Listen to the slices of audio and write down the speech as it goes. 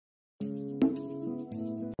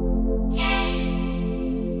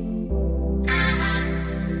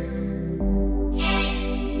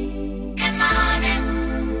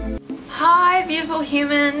Hello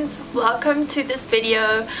humans, welcome to this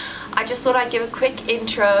video. I just thought I'd give a quick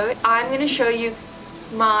intro. I'm going to show you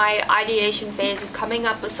my ideation phase of coming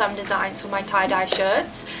up with some designs for my tie-dye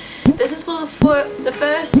shirts. This is for the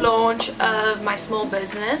first launch of my small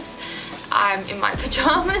business. I'm in my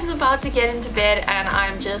pajamas about to get into bed and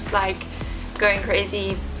I'm just like going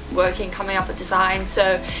crazy working, coming up with designs,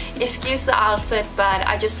 so excuse the outfit, but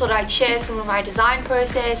I just thought I'd share some of my design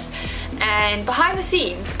process and behind the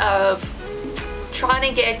scenes of trying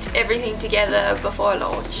to get everything together before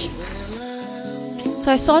launch.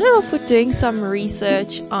 So I started off with doing some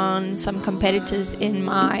research on some competitors in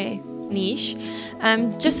my niche,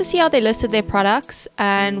 just to see how they listed their products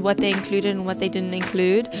and what they included and what they didn't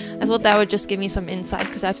include. I thought that would just give me some insight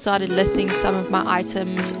because I've started listing some of my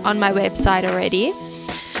items on my website already.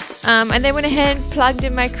 And then went ahead and plugged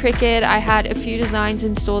in my Cricut. I had a few designs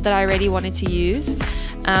installed that I already wanted to use.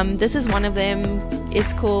 This is one of them.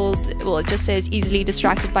 It's called, well, it just says easily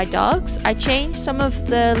distracted by dogs. I changed some of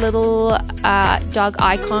the little dog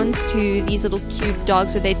icons to these little cute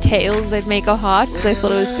dogs with their tails that make a heart because I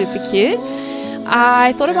thought it was super cute.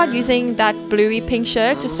 I thought about using that bluey pink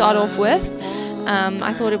shirt to start off with.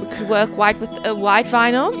 I thought it could work white with a white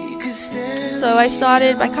vinyl. So I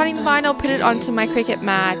started by cutting the vinyl, put it onto my Cricut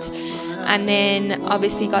mat, and then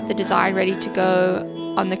obviously got the design ready to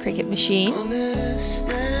go on the Cricut machine.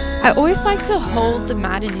 I always like to hold the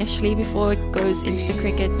mat initially before it goes into the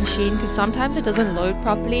Cricut machine because sometimes it doesn't load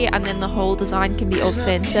properly and then the whole design can be off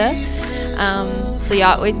center. So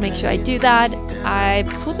yeah, I always make sure I do that. I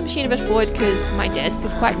pulled the machine a bit forward because my desk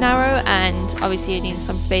is quite narrow and obviously it needs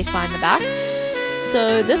some space behind the back.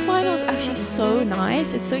 So this vinyl is actually so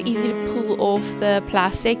nice. It's so easy to pull off the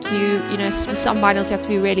plastic. You know, some vinyls you have to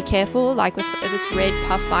be really careful. Like with this red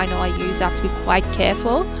puff vinyl I use, I have to be quite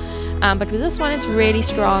careful. But with this one, it's really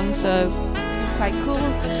strong, so it's quite cool.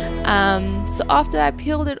 So after I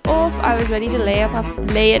peeled it off, I was ready to lay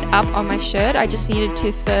it up on my shirt. I just needed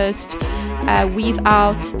to first weave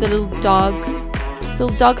out the little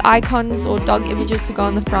dog icons or dog images to go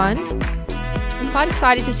on the front. I was quite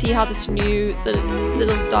excited to see how the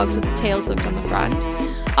little dogs with the tails looked on the front.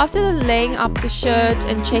 After laying up the shirt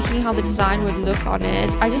and checking how the design would look on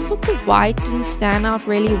it, I just thought the white didn't stand out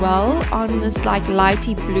really well on this like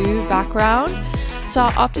lighty blue background. So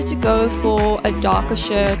I opted to go for a darker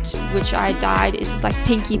shirt, which I dyed is this like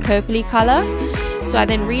pinky purpley color. So I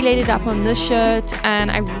then relayed it up on this shirt and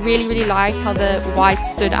I really liked how the white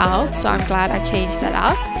stood out, so I'm glad I changed that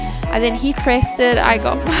up. I then heat pressed it. I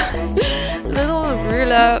got my little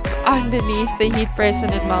ruler underneath the heat press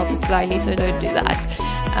and it melted slightly, so don't do that.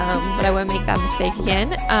 But I won't make that mistake again.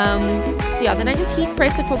 So yeah, then I just heat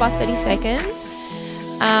pressed it for about 30 seconds.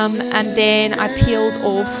 And then I peeled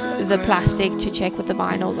off the plastic to check what the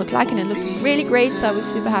vinyl looked like, and it looked really great, so I was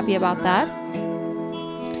super happy about that.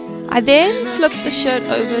 I then flipped the shirt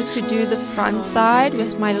over to do the front side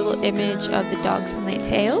with my little image of the dogs and their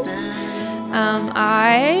tails.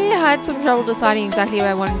 I had some trouble deciding exactly where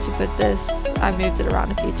I wanted to put this. I moved it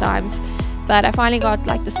around a few times, but I finally got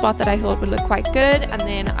like the spot that I thought would look quite good, and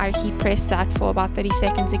then I heat pressed that for about 30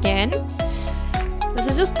 seconds again. This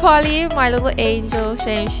is just Polly, my little angel.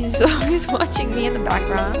 Shame she's always watching me in the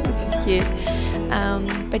background, which is cute.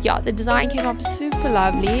 But yeah, the design came up super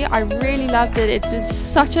lovely. I really loved it. It was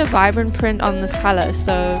just such a vibrant print on this color,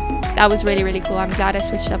 so that was really cool. I'm glad I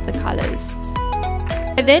switched up the colors.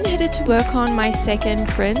 I then headed to work on my second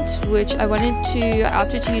print, which I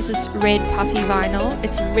opted to use this red puffy vinyl.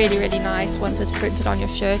 It's really nice once it's printed on your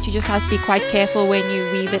shirt. You just have to be quite careful when you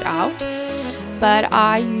weave it out. But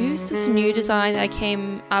I used this new design that I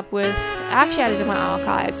came up with. I actually added in my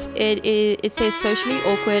archives. It says socially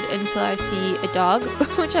awkward until I see a dog,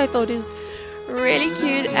 which I thought is really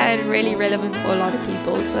cute and really relevant for a lot of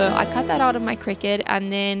people. So I cut that out of my Cricut,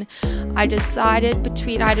 and then I decided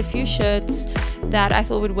I had a few shirts that I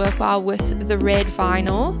thought would work well with the red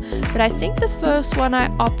vinyl, but I think the first one I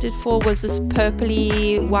opted for was this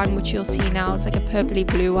purpley one, which you'll see now. It's like a purpley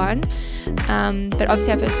blue one, but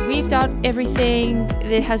obviously I first weaved out everything.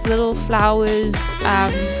 It has little flowers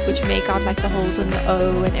which make out like the holes in the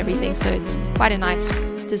O and everything, so it's quite a nice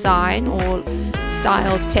design or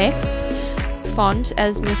style of text, font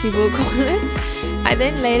as most people will call it. I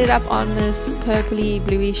then laid it up on this purpley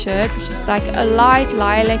bluey shirt, which is like a light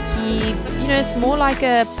lilac-y, you know, it's more like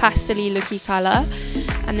a pastel-y looky color,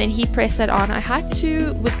 and then heat pressed that on. I had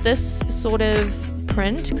to, with this sort of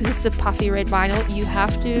print, because it's a puffy red vinyl, you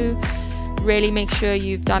have to really make sure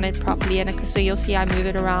you've done it properly, and so you'll see I move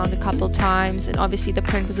it around a couple times, and obviously the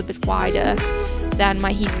print was a bit wider than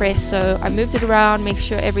my heat press, so I moved it around, make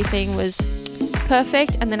sure everything was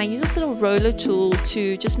perfect. And then I use this little roller tool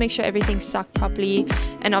to just make sure everything's stuck properly,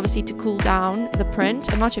 and obviously to cool down the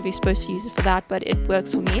print. I'm not sure if you're supposed to use it for that, but it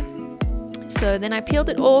works for me. So then I peeled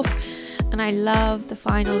it off, and I love the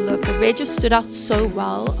final look. The red just stood out so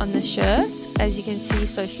well on the shirt. As you can see,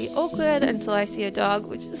 socially awkward until I see a dog,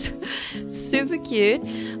 which is super cute.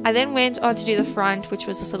 I then went on to do the front, which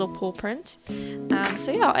was this little paw print.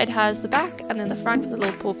 So yeah, it has the back and then the front with a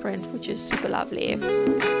little paw print, which is super lovely.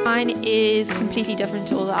 Mine is completely different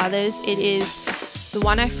to all the others. It is the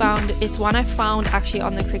one I found, it's one I found actually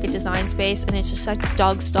on the Cricut design space, and it's just like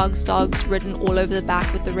dogs written all over the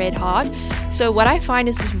back with the red heart. So what I find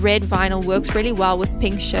is this red vinyl works really well with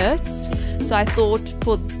pink shirts. So I thought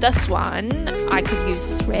for this one, I could use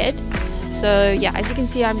this red. So yeah, as you can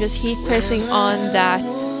see, I'm just heat pressing on that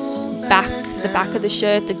the back of the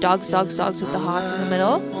shirt, the dogs with the hearts in the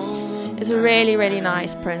middle. It's a really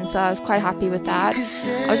nice print, so I was quite happy with that.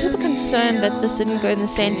 I was just a bit concerned that this didn't go in the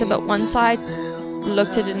center, but once I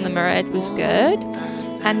looked at it in the mirror, it was good.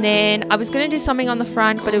 And then I was going to do something on the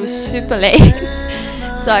front, but it was super late.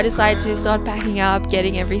 So I decided to start packing up,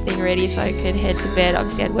 getting everything ready so I could head to bed.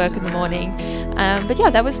 Obviously I had work in the morning. But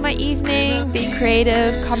yeah, that was my evening, being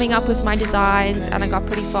creative, coming up with my designs, and I got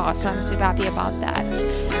pretty far, so I'm super happy about that.